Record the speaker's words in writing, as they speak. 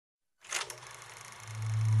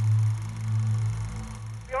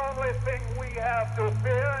only thing we have to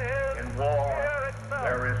fear is in war, fear itself.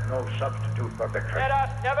 there is no substitute for victory. Let us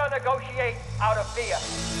never negotiate out of fear.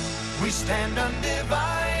 We stand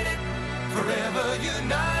undivided, forever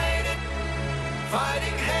united,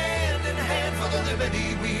 fighting hand in hand for the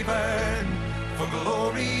liberty we've earned, for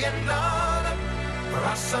glory and honor, for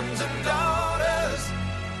our sons and daughters,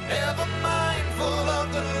 ever mindful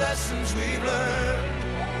of the lessons we've learned.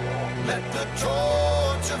 Let the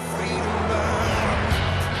torch of freedom burn.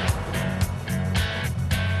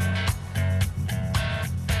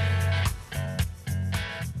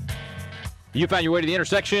 You found your way to the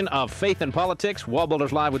intersection of faith and politics.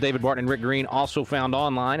 WallBuilders Live with David Barton and Rick Green, also found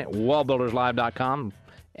online at wallbuilderslive.com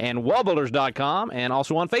and wallbuilders.com, and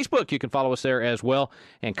also on Facebook. You can follow us there as well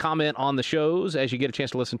and comment on the shows as you get a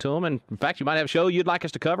chance to listen to them. And in fact, you might have a show you'd like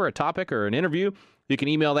us to cover, a topic or an interview. You can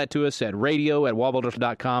email that to us at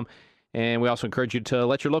radio@wallbuilders.com. And we also encourage you to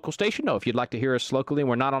let your local station know if you'd like to hear us locally and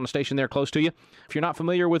we're not on a station there close to you. If you're not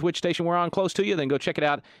familiar with which station we're on close to you, then go check it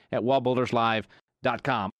out at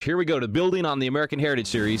wallbuilderslive.com. Here we go to Building on the American Heritage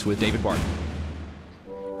series with David Barton.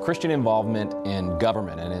 Christian involvement in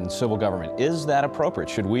government and in civil government, is that appropriate?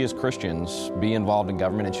 Should we as Christians be involved in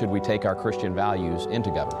government, and should we take our Christian values into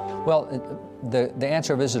government? Well, the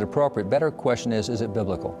answer of is it appropriate? Better question is it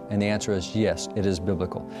biblical? And the answer is yes, it is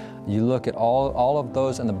biblical. You look at all of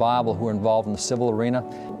those in the Bible who are involved in the civil arena.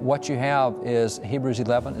 What you have is Hebrews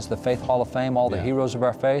 11 is the Faith Hall of Fame, all the heroes of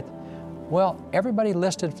our faith. Well, everybody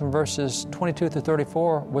listed from verses 22 through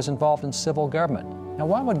 34 was involved in civil government. Now,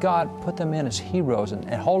 why would God put them in as heroes and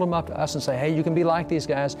hold them up to us and say, hey, you can be like these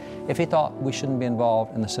guys, if he thought we shouldn't be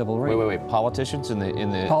involved in the civil arena? Wait. Politicians in the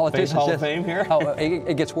Faith Hall of Fame here?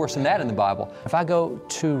 It gets worse than that in the Bible. If I go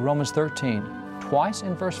to Romans 13, twice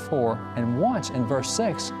in verse 4 and once in verse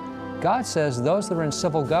 6, God says those that are in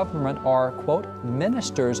civil government are, quote,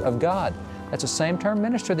 ministers of God. That's the same term,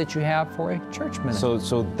 minister, that you have for a church minister.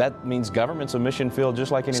 So that means government's a mission field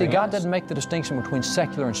just like anything else? See, God doesn't make the distinction between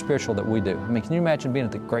secular and spiritual that we do. I mean, can you imagine being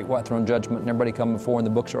at the Great White Throne Judgment and everybody coming before and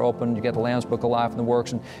the books are open, you get the Lamb's Book of Life in the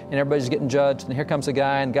works, and everybody's getting judged, and here comes the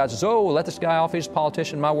guy, and God says, oh, let this guy off, he's a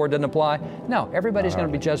politician, my word doesn't apply. No, everybody's going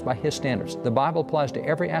to be judged by his standards. The Bible applies to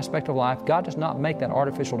every aspect of life. God does not make that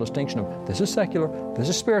artificial distinction of this is secular, this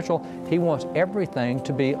is spiritual. He wants everything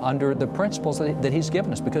to be under the principles that he's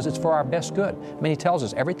given us because it's for our best good. I mean, he tells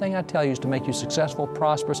us, everything I tell you is to make you successful,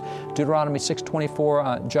 prosperous. Deuteronomy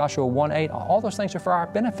 6:24, Joshua 1:8, all those things are for our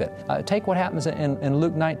benefit. Take what happens in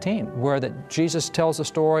Luke 19, where that Jesus tells the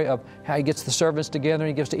story of how he gets the servants together and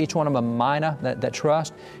he gives to each one of them a mina, that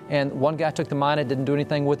trust. And one guy took the mina, didn't do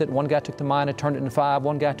anything with it. One guy took the mina, turned it into 5.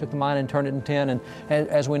 One guy took the mina and turned it into 10. And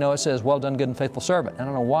as we know, it says, well done, good and faithful servant. I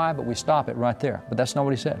don't know why, but we stop it right there. But that's not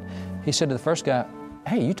what he said. He said to the first guy,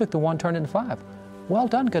 hey, you took the 1, turned it into 5. Well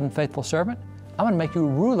done, good and faithful servant. I'm going to make you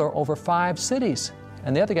ruler over 5 cities.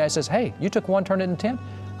 And the other guy says, hey, you took 1, turned it into 10.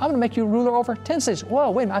 I'm going to make you ruler over 10 cities. Whoa,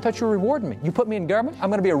 wait a minute, I thought you were rewarding me. You put me in government? I'm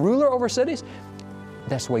going to be a ruler over cities?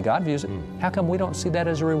 That's the way God views it. How come we don't see that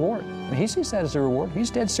as a reward? I mean, he sees that as a reward. He's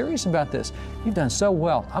dead serious about this. You've done so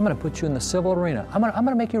well. I'm going to put you in the civil arena. I'm going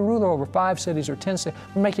to make you a ruler over 5 cities or 10 cities.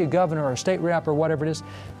 I'm going to make you a governor or a state rep or whatever it is.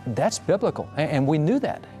 That's biblical, and we knew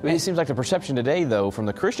that. It seems like the perception today, though, from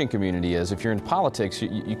the Christian community is if you're in politics,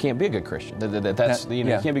 you can't be a good Christian.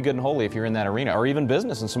 You can't be good and holy if you're in that arena, or even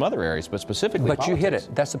business in some other areas, but specifically But politics. you hit it.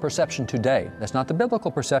 That's the perception today. That's not the biblical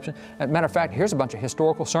perception. As a matter of fact, here's a bunch of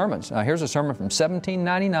historical sermons. Here's a sermon from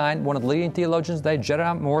 1799, one of the leading theologians today,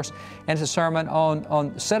 Jedediah Morse, and it's a sermon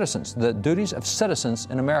on citizens, the duties of citizens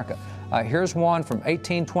in America. Here's one from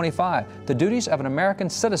 1825. The duties of an American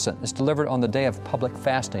citizen is delivered on the day of public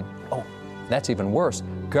fasting. Oh, that's even worse.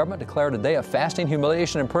 Government declared a day of fasting,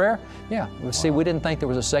 humiliation, and prayer? Yeah. See, we didn't think there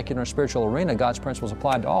was a secular and spiritual arena. God's principles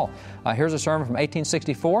applied to all. Here's a sermon from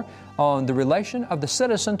 1864 on the relation of the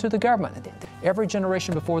citizen to the government. Every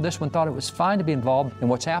generation before this one thought it was fine to be involved, and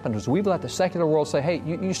what's happened is we've let the secular world say, hey,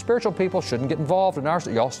 you spiritual people shouldn't get involved in ours.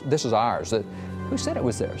 Y'all, this is ours. Who said it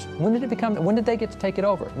was theirs? When did they get to take it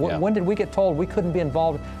over? When did we get told we couldn't be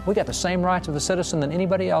involved? We got the same rights of the citizen than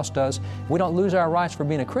anybody else does. We don't lose our rights for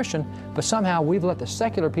being a Christian, but somehow we've let the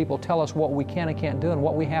secular people tell us what we can and can't do and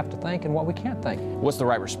what we have to think and what we can't think. What's the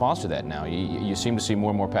right response to that now? You seem to see more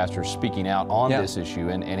and more pastors speaking out on this issue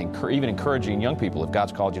and even encouraging young people, if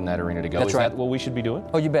God's called you in that arena, to go. That's right. That what we should be doing?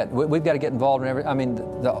 Oh, you bet. We've got to get involved in every. I mean,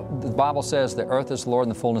 the Bible says the earth is the Lord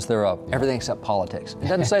and the fullness thereof. Everything except politics. It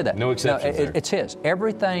doesn't say that. No exceptions. No, it's His.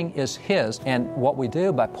 Everything is His. And what we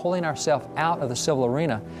do by pulling ourselves out of the civil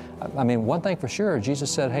arena, I mean, one thing for sure,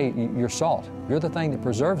 Jesus said, hey, you're salt. You're the thing that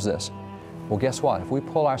preserves this. Well, guess what? If we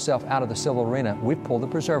pull ourselves out of the civil arena, we've pulled the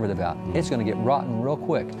preservative out. It's going to get rotten real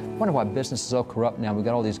quick. I wonder why business is so corrupt now. We've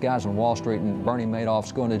got all these guys on Wall Street and Bernie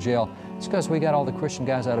Madoff's going to jail. It's because we got all the Christian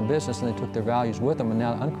guys out of business and they took their values with them, and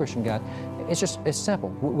now the unchristian guys. It's simple.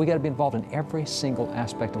 We got to be involved in every single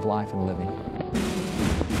aspect of life and living.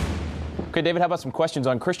 Okay, David, how about some questions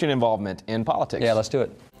on Christian involvement in politics? Yeah, let's do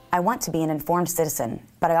it. I want to be an informed citizen,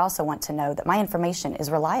 but I also want to know that my information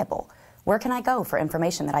is reliable. Where can I go for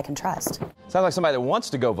information that I can trust? Sounds like somebody that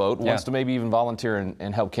wants to go vote, wants to maybe even volunteer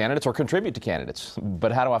and help candidates or contribute to candidates.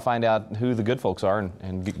 But how do I find out who the good folks are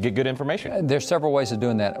and get good information? There's several ways of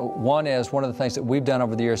doing that. One of the things that we've done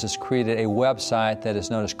over the years is created a website that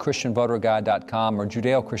is known as ChristianVoterGuide.com or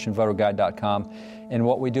JudeoChristianVoterGuide.com. And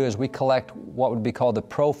what we do is we collect what would be called the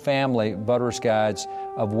pro-family voters' guides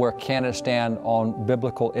of where candidates stand on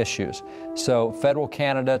biblical issues. So federal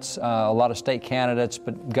candidates, a lot of state candidates,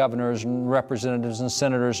 but governors and representatives and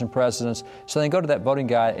senators and presidents. So they go to that voting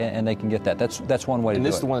guide and they can get that. That's one way to do it. And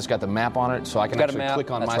this is the one that's got the map on it, so I can actually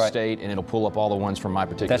click on my state and it'll pull up all the ones from my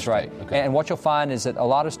particular state. That's right. Okay. And what you'll find is that a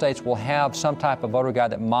lot of states will have some type of voter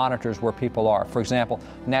guide that monitors where people are. For example,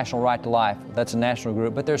 National Right to Life, that's a national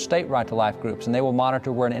group, but there's state right to life groups, and they will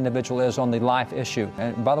monitor where an individual is on the life issue.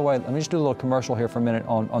 And by the way, let me just do a little commercial here for a minute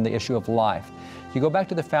on the issue of life. You go back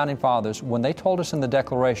to the Founding Fathers, when they told us in the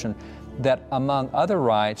Declaration that among other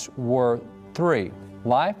rights were three: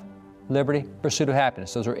 life, liberty, pursuit of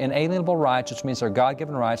happiness. Those are inalienable rights, which means they're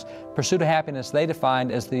God-given rights. Pursuit of happiness they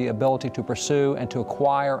defined as the ability to pursue and to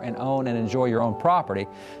acquire and own and enjoy your own property.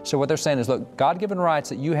 So what they're saying is, look, God-given rights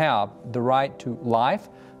that you have, the right to life,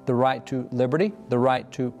 the right to liberty, the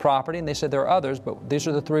right to property, and they said there are others, but these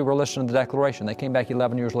are the three we're listed in the Declaration. They came back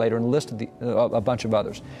 11 years later and listed a bunch of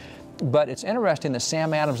others. But it's interesting that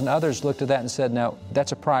Sam Adams and others looked at that and said, no,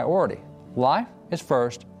 that's a priority. Life is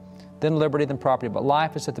first, then liberty, then property, but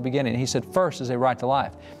life is at the beginning. And he said first is a right to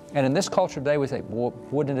life. And in this culture today, we say, well,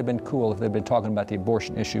 wouldn't it have been cool if they'd been talking about the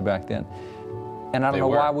abortion issue back then? And I don't know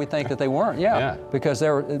why we think that they weren't. Yeah. Because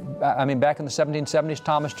there were, I mean, back in the 1770s,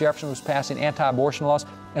 Thomas Jefferson was passing anti-abortion laws.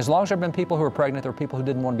 As long as there have been people who were pregnant, there were people who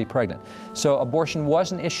didn't want to be pregnant. So abortion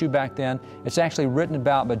was an issue back then. It's actually written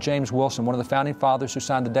about by James Wilson, one of the Founding Fathers who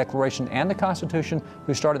signed the Declaration and the Constitution,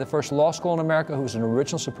 who started the first law school in America, who was an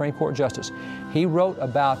original Supreme Court justice. He wrote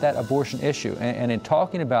about that abortion issue. And in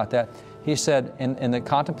talking about that, he said, in the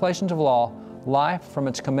contemplations of law, life from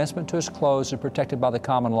its commencement to its close is protected by the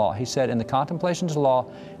common law. He said in the contemplations of law,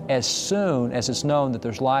 as soon as it's known that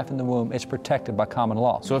there's life in the womb, it's protected by common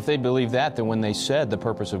law. So if they believe that, then when they said the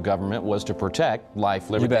purpose of government was to protect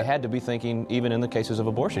life, liberty, they had to be thinking, even in the cases of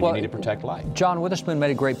abortion, you need to protect life. John Witherspoon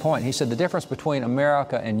made a great point. He said the difference between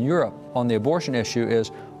America and Europe on the abortion issue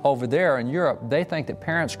is over there in Europe, they think that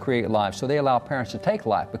parents create life, so they allow parents to take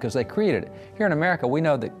life because they created it. Here in America, we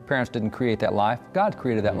know that parents didn't create that life. God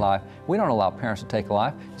created that life. We don't allow parents to take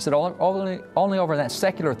life. He said only over that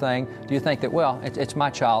secular thing do you think that, well, it's my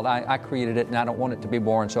child. I created it and I don't want it to be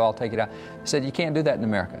born, so I'll take it out. He said you can't do that in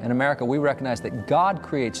America. In America, we recognize that God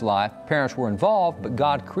creates life. Parents were involved, but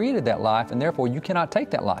God created that life, and therefore you cannot take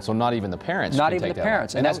that life. So not even the parents Not can even take the that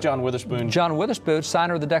parents. Life. And that's John Witherspoon. John Witherspoon,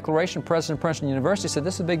 signer of the Declaration, president of Princeton University, said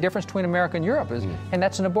this is a big difference between America and Europe, and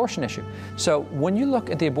that's an abortion issue. So when you look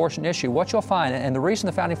at the abortion issue, what you'll find, and the reason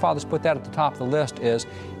the Founding Fathers put that at the top of the list is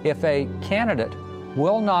if a candidate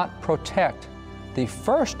will not protect the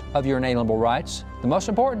first of your inalienable rights, the most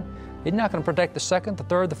important, he's not going to protect the second, the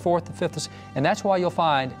third, the fourth, the fifth, and that's why you'll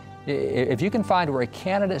find, if you can find where a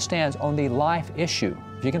candidate stands on the life issue,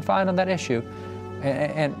 if you can find on that issue,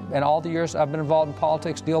 and all the years I've been involved in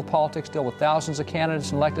politics, deal with thousands of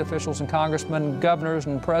candidates and elected officials and congressmen, governors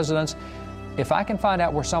and presidents. If I can find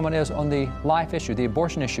out where someone is on the life issue, the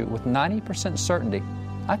abortion issue, with 90% certainty,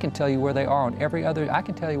 I can tell you where they are on every other. I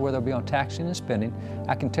can tell you where they'll be on taxing and spending.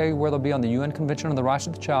 I can tell you where they'll be on the UN Convention on the Rights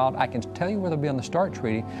of the Child. I can tell you where they'll be on the START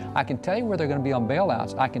Treaty. I can tell you where they're going to be on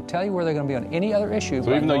bailouts. I can tell you where they're going to be on any other issue.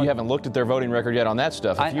 So even though you haven't looked at their voting record yet on that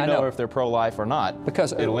stuff, if you know if they're pro-life or not,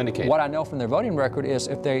 because it'll indicate. What I know from their voting record is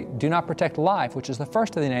if they do not protect life, which is the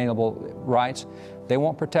first of the inalienable rights, they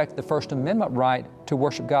won't protect the First Amendment right to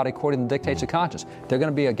worship God according to the dictates of conscience. They're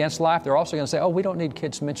going to be against life. They're also going to say, oh, we don't need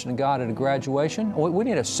kids mentioning God at a graduation. We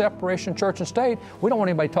need a separation of church and state. We don't want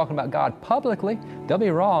anybody talking about God publicly. They'll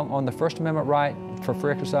be wrong on the First Amendment right for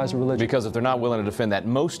free exercise of religion. Because if they're not willing to defend that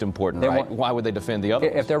most important right, why would they defend the other?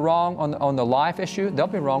 If they're wrong on the life issue, they'll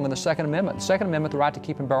be wrong on the Second Amendment. The Second Amendment, the right to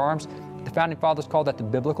keep and bear arms, The Founding Fathers called that the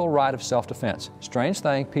biblical right of self-defense. Strange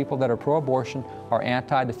thing, people that are pro-abortion are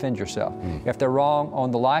anti-defend yourself. If they're wrong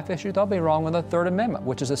on the life issue, they'll be wrong on the Third Amendment,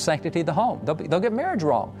 which is the sanctity of the home. They'll get marriage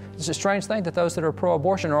wrong. It's a strange thing that those that are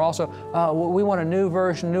pro-abortion are also, we want a new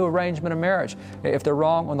version, new arrangement of marriage. If they're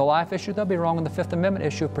wrong on the life issue, they'll be wrong on the Fifth Amendment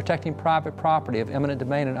issue of protecting private property, of eminent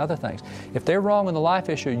domain and other things. If they're wrong on the life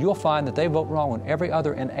issue, you'll find that they vote wrong on every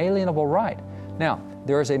other inalienable right. Now,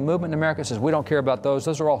 there is a movement in America that says we don't care about those.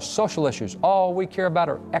 Those are all social issues. All we care about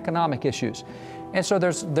are economic issues. And so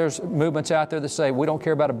there's movements out there that say we don't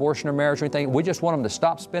care about abortion or marriage or anything. We just want them to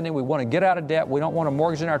stop spending. We want to get out of debt. We don't want to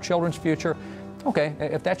mortgage in our children's future. Okay,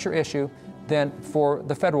 if that's your issue, then for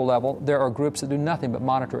the federal level, there are groups that do nothing but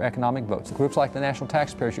monitor economic votes. Groups like the National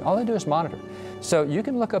Taxpayers Union, all they do is monitor. So you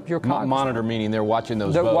can look up your Congress. Monitor meaning they're watching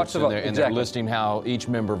those votes and they're listing how each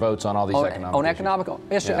member votes on all these economic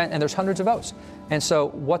issues. Yeah. And there's hundreds of votes. And so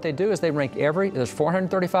what they do is they rank there's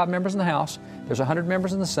 435 members in the House, there's 100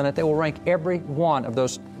 members in the Senate. They will rank every one of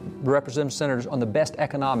those representative senators on the best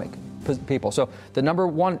economic people. So the number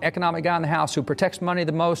one economic guy in the House who protects money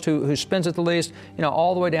the most, who spends it the least,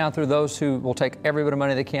 all the way down through those who will take every bit of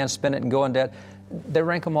money they can, spend it and go in debt. They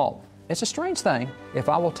rank them all. It's a strange thing if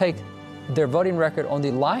I will take their voting record on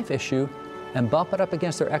the life issue and bump it up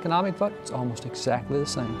against their economic vote, it's almost exactly the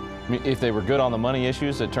same. I mean, if they were good on the money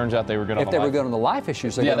issues, it turns out they were good on the life. If they were good on the life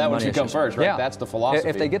issues, they got the money issues. Yeah, that one should come first, right? Yeah. That's the philosophy.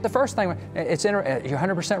 If they get the first thing, you're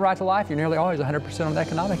 100% right to life, you're nearly always 100% on the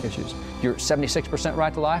economic issues. You're 76%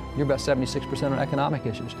 right to life, you're about 76% on economic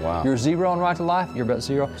issues. Wow. You're 0 on right to life, you're about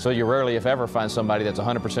 0. So you rarely, if ever, find somebody that's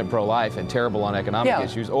 100% pro-life and terrible on economic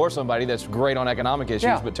issues, or somebody that's great on economic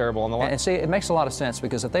issues but terrible on the life. And see, it makes a lot of sense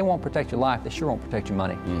because if they won't protect your life, they sure won't protect your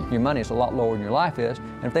money. Your money is a lot lower than your life is.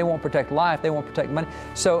 And if they won't protect life, they won't protect money.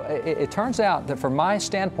 So it turns out that from my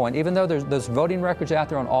standpoint, even though there's voting records out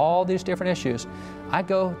there on all these different issues, I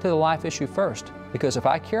go to the life issue first. Because if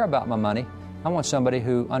I care about my money, I want somebody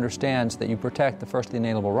who understands that you protect the first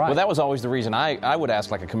inalienable right. Well, that was always the reason I would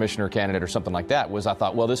ask like a commissioner candidate or something like that, was I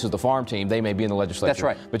thought, well, this is the farm team. They may be in the legislature. That's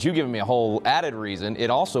right. But you've given me a whole added reason.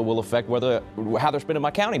 It also will affect how they're spending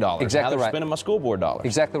my county dollars, exactly how they're spending my school board dollars.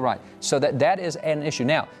 Exactly right. So that is an issue.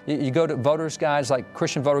 Now, you go to voters guides like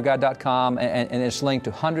ChristianVoterGuide.com, and it's linked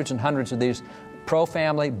to hundreds and hundreds of these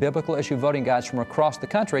pro-family, biblical issue voting guides from across the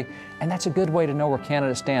country, and that's a good way to know where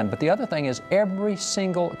candidates stand. But the other thing is every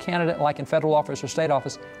single candidate, like in federal office or state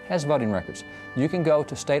office, has voting records. You can go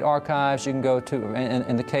to state archives, you can go to,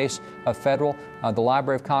 in the case of federal, the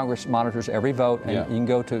Library of Congress monitors every vote, and you can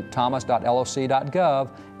go to thomas.loc.gov,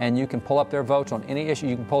 and you can pull up their votes on any issue.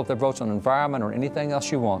 You can pull up their votes on environment or anything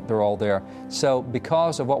else you want. They're all there. So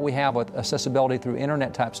because of what we have with accessibility through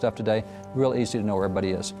internet type stuff today, real easy to know where everybody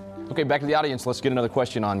is. Okay, back to the audience. Let's get another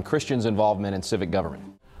question on Christians' involvement in civic government.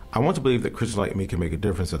 I want to believe that Christians like me can make a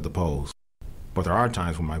difference at the polls, but there are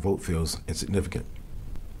times when my vote feels insignificant.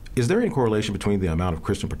 Is there any correlation between the amount of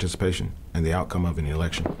Christian participation and the outcome of an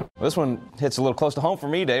election? Well, this one hits a little close to home for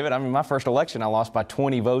me, David. I mean, my first election, I lost by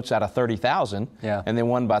 20 votes out of 30,000, and then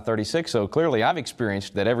won by 36. So clearly, I've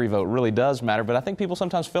experienced that every vote really does matter. But I think people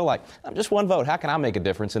sometimes feel like, I'm just one vote. How can I make a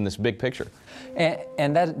difference in this big picture?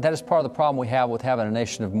 And that is part of the problem we have with having a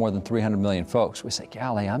nation of more than 300 million folks. We say,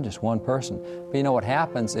 golly, I'm just one person. But you know what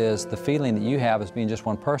happens is the feeling that you have as being just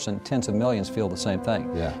one person, tens of millions feel the same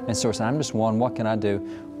thing. Yeah. And so we're saying, I'm just one. What can I do?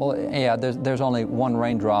 Well, yeah, there's only one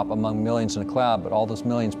raindrop among millions in a cloud, but all those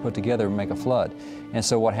millions put together make a flood. And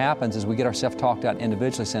so what happens is we get ourselves talked out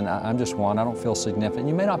individually saying, I'm just one, I don't feel significant.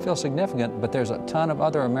 You may not feel significant, but there's a ton of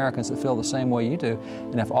other Americans that feel the same way you do.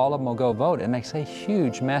 And if all of them will go vote, it makes a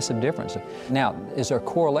huge, massive difference. Now, is there a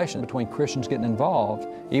correlation between Christians getting involved,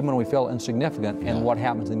 even when we feel insignificant, and what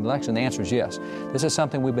happens in the election? The answer is yes. This is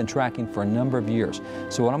something we've been tracking for a number of years.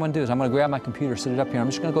 So what I'm going to do is I'm going to grab my computer, sit it up here, I'm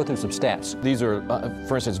just going to go through some stats. These are,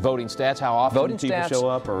 for instance, voting stats, how often people show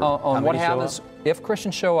up, or on what happens if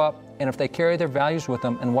Christians show up, and if they carry their values with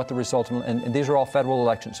them, and what the results, and these are all federal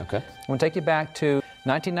elections. Okay. I'm going to take you back to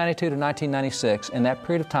 1992 to 1996. In that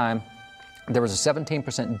period of time, there was a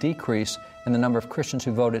 17% decrease in the number of Christians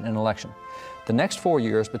who voted in an election. The next 4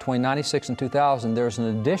 years, between 96 and 2000, there's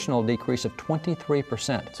an additional decrease of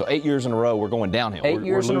 23%. So 8 years in a row, we're going downhill. 8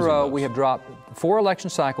 years in a row, we have dropped 4 election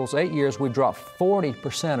cycles, 8 years, we've dropped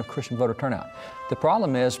 40% of Christian voter turnout. The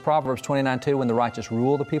problem is Proverbs 29:2, when the righteous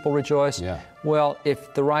rule, the people rejoice. Yeah. Well,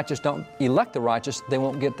 if the righteous don't elect the righteous, they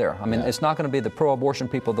won't get there. I mean, it's not going to be the pro-abortion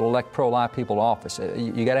people that elect pro-life people to office.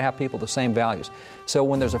 You got to have people with the same values. So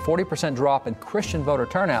when there's a 40% drop in Christian voter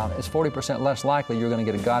turnout, it's 40% 20% less likely you're going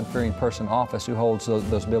to get a God-fearing person in office who holds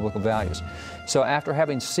those biblical values. So after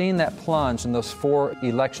having seen that plunge in those 4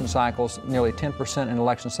 election cycles, nearly 10% in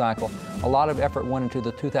election cycle, a lot of effort went into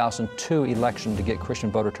the 2002 election to get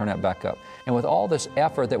Christian voter turnout back up. And with all this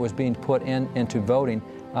effort that was being put into voting,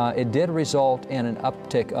 it did result in an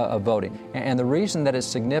uptick of voting. And the reason that it's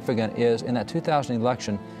significant is in that 2000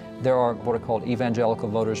 election, there are what are called evangelical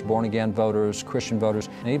voters, born-again voters, Christian voters.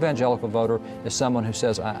 An evangelical voter is someone who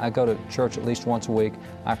says, I go to church at least once a week,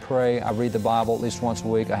 I pray, I read the Bible at least once a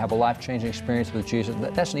week, I have a life-changing experience with Jesus.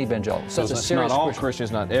 That's an evangelical. So it's not all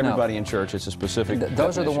Christians, not everybody in church, it's a specific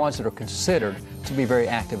Those are the ones that are considered to be very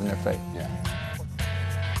active in their faith. Yeah.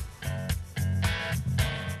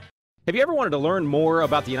 Have you ever wanted to learn more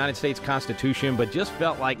about the United States Constitution but just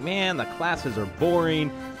felt like, man, the classes are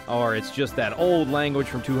boring, or it's just that old language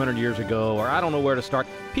from 200 years ago, or I don't know where to start?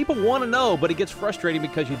 People want to know, but it gets frustrating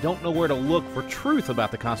because you don't know where to look for truth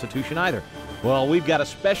about the Constitution either. Well, we've got a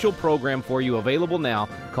special program for you available now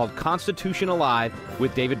called Constitution Alive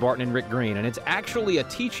with David Barton and Rick Green, and it's actually a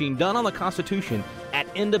teaching done on the Constitution at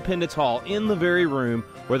Independence Hall in the very room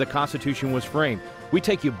where the Constitution was framed. We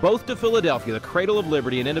take you both to Philadelphia, the cradle of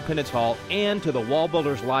liberty in Independence Hall, and to the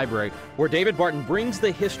WallBuilders Library, where David Barton brings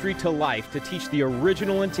the history to life to teach the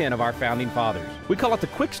original intent of our founding fathers. We call it the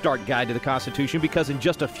Quick Start Guide to the Constitution because in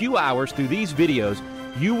just a few hours through these videos,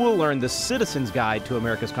 you will learn the Citizen's Guide to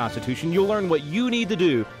America's Constitution. You'll learn what you need to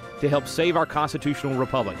do to help save our constitutional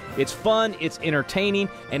republic. It's fun, it's entertaining,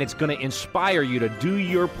 and it's going to inspire you to do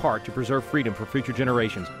your part to preserve freedom for future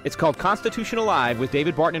generations. It's called Constitution Alive with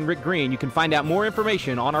David Barton and Rick Green. You can find out more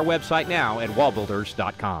information on our website now at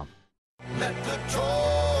wallbuilders.com. Let the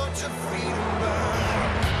torch of freedom burn.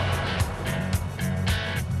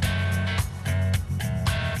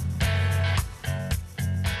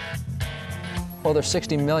 Well, there's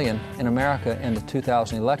 60 million in America in the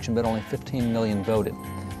 2000 election, but only 15 million voted.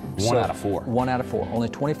 One out of four. One out of four. Only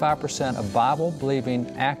 25% of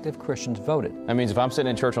Bible-believing, active Christians voted. That means if I'm sitting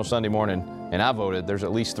in church on Sunday morning and I voted, there's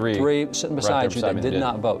at least three sitting beside you that did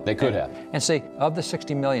not vote. They could have. And see, of the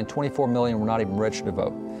 60 million, 24 million were not even registered to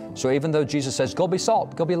vote. So even though Jesus says, go be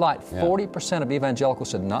salt, go be light, 40% of evangelicals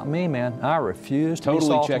said, not me, man. I refuse to be salt and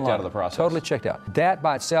light. Totally checked out of the process. Totally checked out. That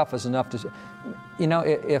by itself is enough to... You know,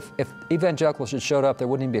 if evangelicals had showed up, there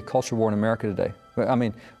wouldn't even be a culture war in America today. I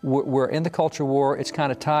mean, we're in the culture war. It's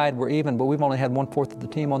kind of tied. We're even, but we've only had 1/4 of the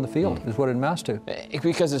team on the field, is what it amounts to.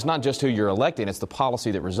 Because it's not just who you're electing, it's the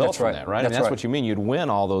policy that results from that, right? That's what you mean. You'd win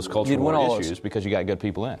all those culture war issues because you got good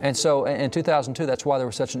people in. And so in 2002, that's why there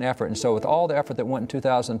was such an effort. And so with all the effort that went in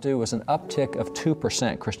 2002 was an uptick of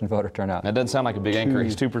 2% Christian voter turnout. That doesn't sound like a big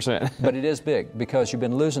increase, 2%. But it is big because you've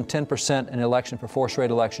been losing 10% in election for 4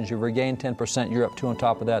 straight elections. You've regained 10%. You're up 2 on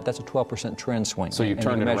top of that. That's a 12% trend swing. So you've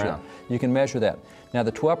turned it around. You can measure that. Now,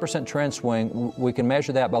 the 12% trend swing, we can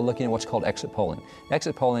measure that by looking at what's called exit polling.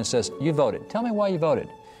 Exit polling says, you voted. Tell me why you voted.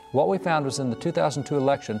 What we found was in the 2002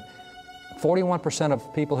 election, 41%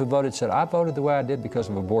 of people who voted said, I voted the way I did because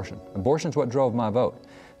of abortion. Abortion is what drove my vote.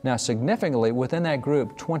 Now, significantly, within that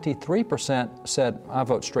group, 23% said, I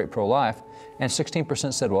vote straight pro-life, and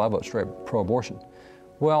 16% said, well, I vote straight pro-abortion.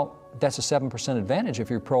 Well, that's a 7% advantage if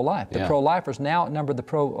you're pro-life. The pro-lifers now outnumber the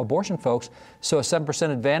pro-abortion folks, so a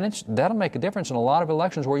 7% advantage, that'll make a difference in a lot of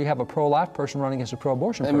elections where you have a pro-life person running against a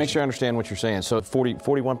pro-abortion person. And make sure I understand what you're saying. So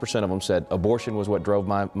 41% of them said abortion was what drove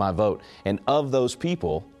my vote. And of those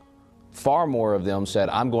people, far more of them said,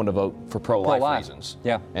 I'm going to vote for pro-life reasons.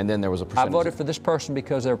 Yeah. And then there was a percentage. I voted for this person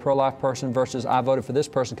because they're a pro-life person versus I voted for this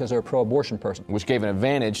person because they're a pro-abortion person. Which gave an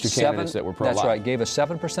advantage to candidates that were pro-life. That's right, gave a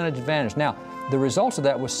 7% advantage. Now, the results of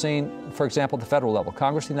that was seen, for example, at the federal level.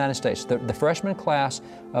 Congress of the United States, the freshman class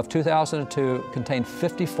of 2002 contained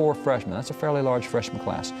 54 freshmen. That's a fairly large freshman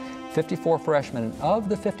class. 54 freshmen, and of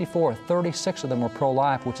the 54, 36 of them were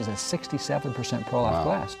pro-life, which is a 67% pro-life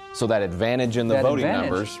class. So that advantage in the voting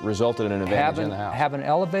numbers resulted in an advantage in the House. Have an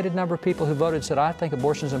elevated number of people who voted and said, I think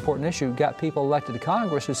abortion is an important issue, got people elected to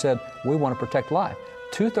Congress who said, we want to protect life.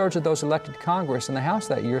 2/3 of those elected to Congress in the House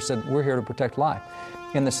that year said, we're here to protect life.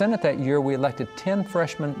 In the Senate that year, we elected 10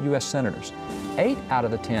 freshman U.S. senators. 8 out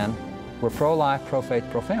of the 10 were pro-life, pro-faith,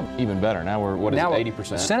 pro-family. Even better. Now we're, what is it, 80%?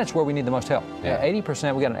 The Senate's where we need the most help. Yeah.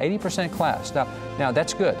 80%, we got an 80% class. Now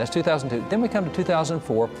that's good. That's 2002. Then we come to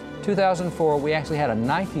 2004. 2004, we actually had a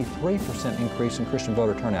 93% increase in Christian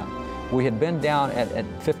voter turnout. We had been down at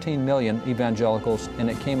 15 million evangelicals, and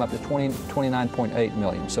it came up to 29.8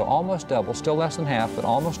 million. So almost double, still less than half, but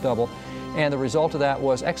almost double. And the result of that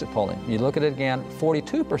was exit polling. You look at it again,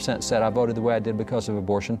 42% said I voted the way I did because of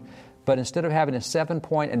abortion, But instead of having a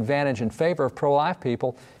 7-point advantage in favor of pro-life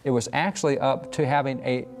people, it was actually up to having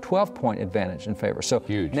a 12-point advantage in favor. So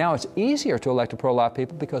huge. Now it's easier to elect a pro-life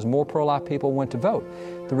people because more pro-life people went to vote.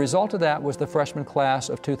 The result of that was the freshman class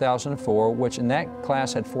of 2004, which in that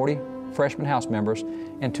class had 40 freshman House members,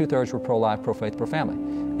 and 2/3 were pro-life, pro-faith,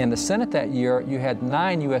 pro-family. In the Senate that year, you had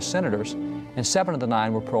 9 U.S. senators, and 7 of the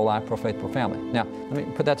 9 were pro-life, pro-faith, pro-family. Now, let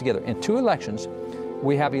me put that together. In 2 elections,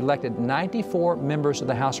 we have elected 94 members of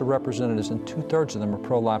the House of Representatives, and 2/3 of them are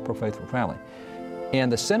pro-life, pro-faith, pro-family. In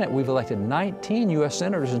the Senate, we've elected 19 U.S.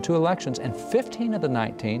 senators in 2 elections, and 15 of the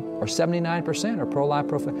 19, or 79%, are pro-life,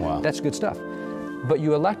 pro-faith. Wow. That's good stuff. But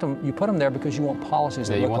you elect them, you put them there because you want policies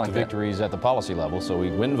that look like that. You want the victories at the policy level. So we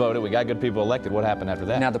went and voted, we got good people elected. What happened after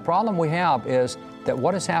that? Now, the problem we have is that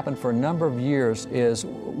what has happened for a number of years is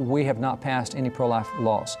we have not passed any pro-life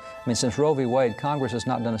laws. I mean, since Roe v. Wade, Congress has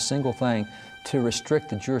not done a single thing to restrict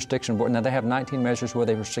the jurisdiction of abortion. Now, they have 19 measures where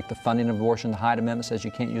they restrict the funding of abortion. The Hyde Amendment says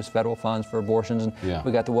you can't use federal funds for abortions. And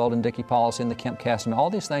we got the Weldon-Dickey policy and the Kemp-Cass Amendment,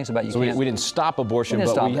 all these things about you can't. So we didn't stop abortion,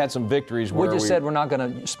 but we had some victories where we just said we're not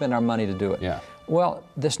going to spend our money to do it. Yeah. Well,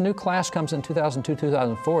 this new class comes in 2002,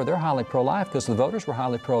 2004. They're highly pro-life because the voters were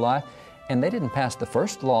highly pro-life. And they didn't pass the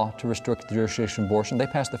first law to restrict the jurisdiction of abortion. They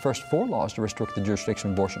passed the first 4 laws to restrict the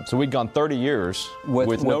jurisdiction of abortion. So we'd gone 30 years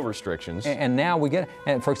with no restrictions. And now we get,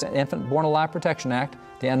 and for example, Infant Born Alive Protection Act,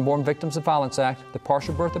 the Unborn Victims of Violence Act, the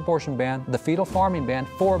Partial Birth Abortion Ban, the Fetal Farming Ban,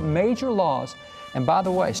 4 major laws. And by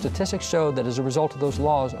the way, statistics show that as a result of those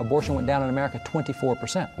laws, abortion went down in America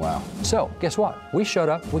 24%. Wow. So, guess what? We showed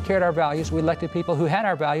up, we carried our values, we elected people who had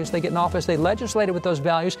our values, they get in office, they legislated with those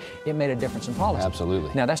values, it made a difference in policy.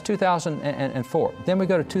 Absolutely. Now, that's 2004. Then we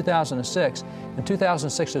go to 2006. In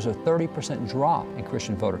 2006, there's a 30% drop in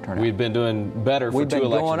Christian voter turnout. We've been doing better for 2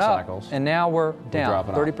 election cycles. And now we're down,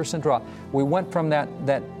 30% drop. We went from that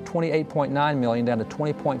 28.9 million down to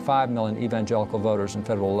 20.5 million evangelical voters in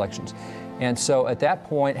federal elections. And so at that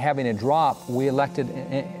point, having a drop, we elected,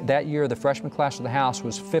 that year the freshman class of the House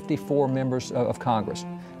was 54 members of Congress.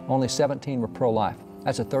 Only 17 were pro-life.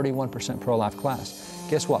 That's a 31% pro-life class.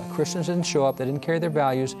 Guess what? Christians didn't show up, they didn't carry their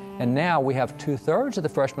values, and now we have 2/3 of the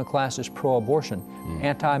freshman class is pro-abortion,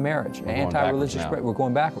 anti-marriage, anti-religious. We're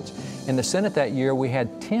going backwards. In the Senate that year, we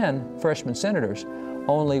had 10 freshman senators.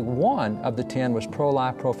 Only 1 of the 10 was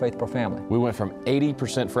pro-life, pro-faith, pro-family. We went from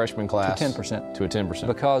 80% freshman class to 10%. To a 10%.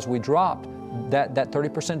 Because we dropped that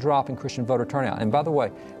 30% drop in Christian voter turnout. And by the way,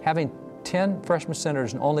 having 10 freshman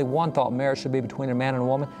senators and only 1 thought marriage should be between a man and a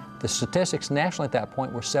woman, the statistics nationally at that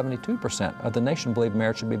point were 72% of the nation believed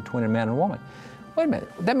marriage should be between a man and a woman. Wait a minute,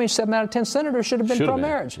 that means 7 out of 10 senators should have been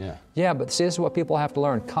pro-marriage. Yeah, but see, this is what people have to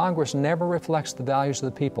learn. Congress never reflects the values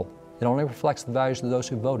of the people. It only reflects the values of those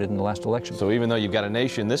who voted in the last election. So even though you've got a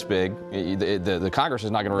nation this big, the Congress is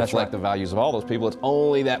not going to reflect the values of all those people. It's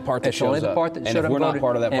only that part that shows up. It's only the part that showed up and we're not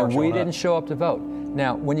part of that part, and we didn't show up to vote.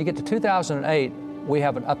 Now, when you get to 2008, we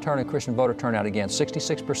have an upturn in Christian voter turnout again.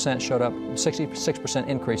 66% showed up, 66%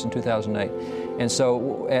 increase in 2008. And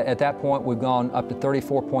so at that point, we've gone up to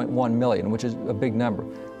 34.1 million, which is a big number.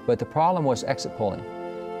 But the problem was exit polling.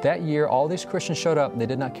 That year, all these Christians showed up, and they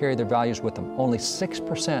did not carry their values with them. Only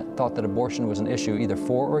 6% thought that abortion was an issue, either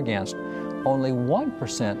for or against. Only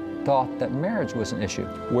 1% thought that marriage was an issue.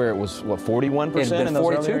 Where it was, what, 41%? It had been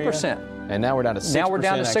 42%. And now we're down to 6%. Now we're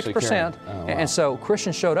down to 6%. And so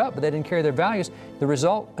Christians showed up, but they didn't carry their values. The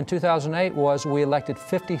result in 2008 was we elected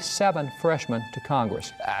 57 freshmen to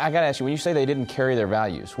Congress. I got to ask you, when you say they didn't carry their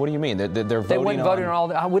values, what do you mean? They're voting They went and voted on all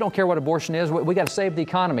that. We don't care what abortion is. We got to save the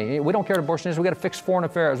economy. We don't care what abortion is. We got to fix foreign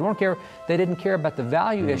affairs. We don't care. They didn't care about the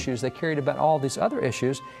value issues. They cared about all these other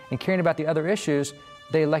issues. And caring about the other issues,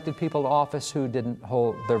 they elected people to office who didn't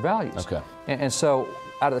hold their values. Okay. And so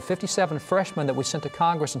out of the 57 freshmen that we sent to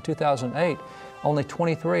Congress in 2008, only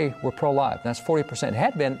 23 were pro-life. That's 40%. It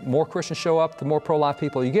had been more Christians show up, the more pro-life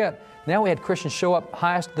people you get. Now we had Christians show up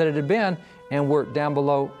highest that it had been, and we're down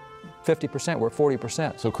below 50%, we're at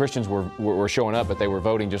 40%. So Christians were showing up, but they were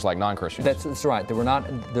voting just like non-Christians. That's right.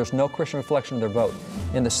 There's no Christian reflection of their vote.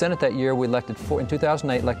 In the Senate that year, we elected, in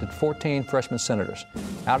 2008, elected 14 freshman senators.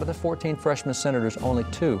 Out of the 14 freshman senators, only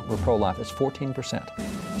 2 were pro-life. It's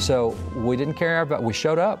 14%. So we didn't carry we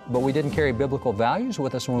showed up, but we didn't carry biblical values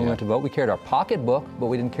with us when we went to vote. We carried our pocketbook, but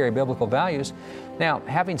we didn't carry biblical values. Now,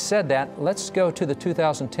 having said that, let's go to the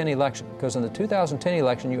 2010 election, because in the 2010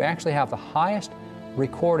 election, you actually have the highest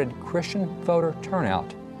recorded Christian voter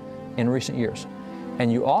turnout in recent years. And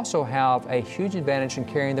you also have a huge advantage in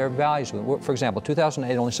carrying their values with them. For example,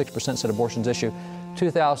 2008, only 6% said abortion's issue.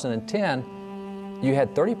 2010, you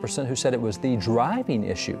had 30% who said it was the driving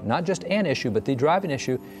issue, not just an issue, but the driving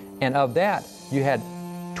issue. And of that, you had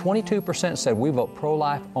 22% said we vote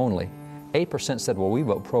pro-life only, 8% said, well, we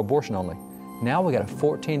vote pro-abortion only. Now we got a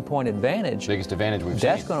 14-point advantage. Biggest advantage we've seen.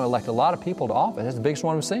 That's going to elect a lot of people to office. That's the biggest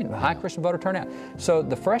one we've seen. High Christian voter turnout. So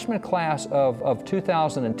the freshman class of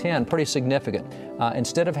 2010, pretty significant.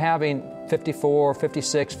 Instead of having 54,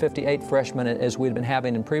 56, 58 freshmen as we'd been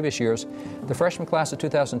having in previous years, the freshman class of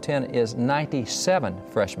 2010 is 97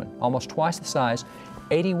 freshmen, almost twice the size.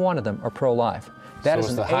 81 of them are pro-life. That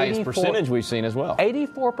is the highest percentage we've seen as well.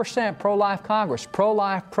 84% pro-life Congress,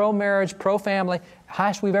 pro-life, pro-marriage, pro-family,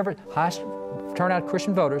 highest turnout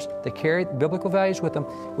Christian voters that carry biblical values with them.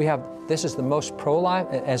 This is the most pro-life,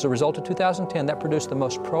 as a result of 2010, that produced the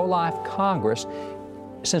most pro-life Congress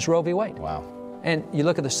since Roe v. Wade. Wow. And you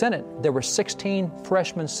look at the Senate, there were 16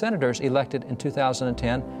 freshman senators elected in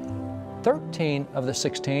 2010. 13 of the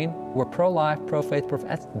 16 were pro-life, pro-faith,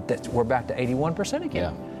 we're back to 81%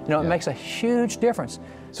 again. Yeah. You know, it makes a huge difference.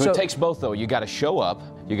 So it takes both, though. You got to show up.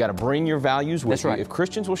 You got to bring your values with you. Right. If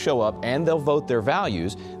Christians will show up and they'll vote their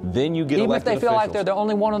values, then you get even elected if they feel officials. like they're the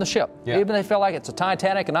only one on the ship, even if they feel like it's a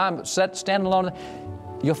Titanic and I'm standing alone,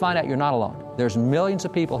 you'll find out you're not alone. There's millions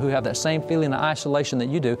of people who have that same feeling of isolation that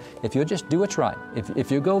you do. If you'll just do what's right,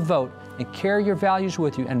 if you go vote and carry your values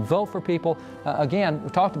with you and vote for people, again, we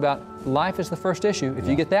talked about life is the first issue. If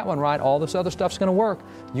you get that one right, all this other stuff's going to work.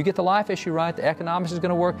 You get the life issue right, the economics is going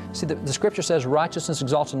to work. See, the scripture says righteousness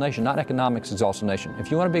exalts a nation, not economics exalts a nation.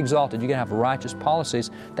 If you want to be exalted, you're going to have righteous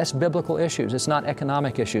policies. That's biblical issues. It's not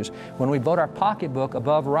economic issues. When we vote our pocketbook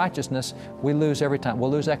above righteousness, we lose every time.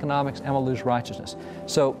 We'll lose economics and we'll lose righteousness.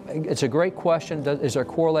 So it's a great question. Is there a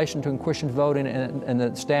correlation between Christian voting and the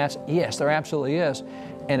stats? Yes, there absolutely is.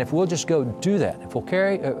 And if we'll just go do that, if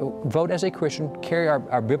we'll vote as a Christian, carry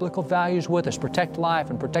our biblical values with us, protect life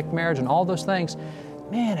and protect marriage and all those things,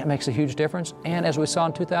 man, it makes a huge difference. And as we saw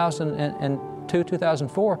in 2002,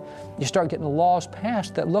 2004, you start getting laws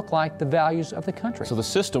passed that look like the values of the country. So the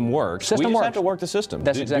system works. We just have to work the system.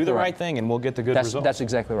 That's exactly do the right. right thing and we'll get the good results. That's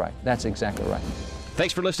exactly right. That's exactly right.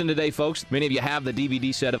 Thanks for listening today, folks. Many of you have the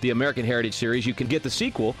DVD set of the American Heritage Series. You can get the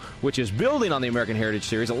sequel, which is building on the American Heritage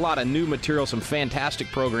Series. A lot of new material, some fantastic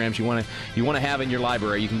programs you want to have in your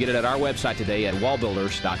library. You can get it at our website today at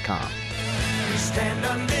WallBuilders.com. Stand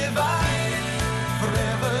undivided.